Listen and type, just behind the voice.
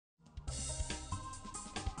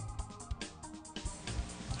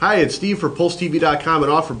Hi, it's Steve for PulseTV.com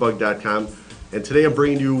and OfferBug.com, and today I'm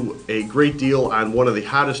bringing you a great deal on one of the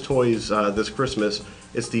hottest toys this Christmas.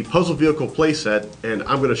 It's the Puzzle Vehicle Playset, and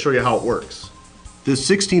I'm going to show you how it works. This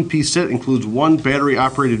 16-piece set includes one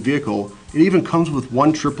battery-operated vehicle. It even comes with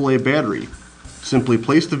one AAA battery. Simply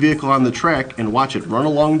place the vehicle on the track and watch it run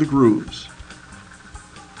along the grooves.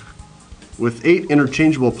 With 8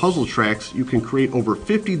 interchangeable puzzle tracks, you can create over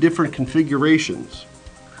 50 different configurations.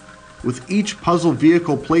 With each puzzle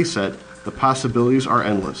vehicle playset, the possibilities are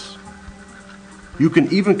endless. You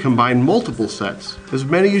can even combine multiple sets, as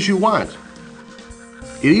many as you want.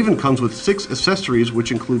 It even comes with 6 accessories,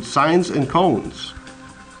 which include signs and cones.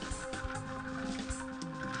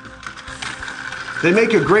 They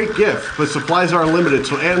make a great gift, but supplies are unlimited,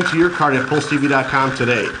 so add them to your cart at PulseTV.com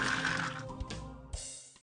today.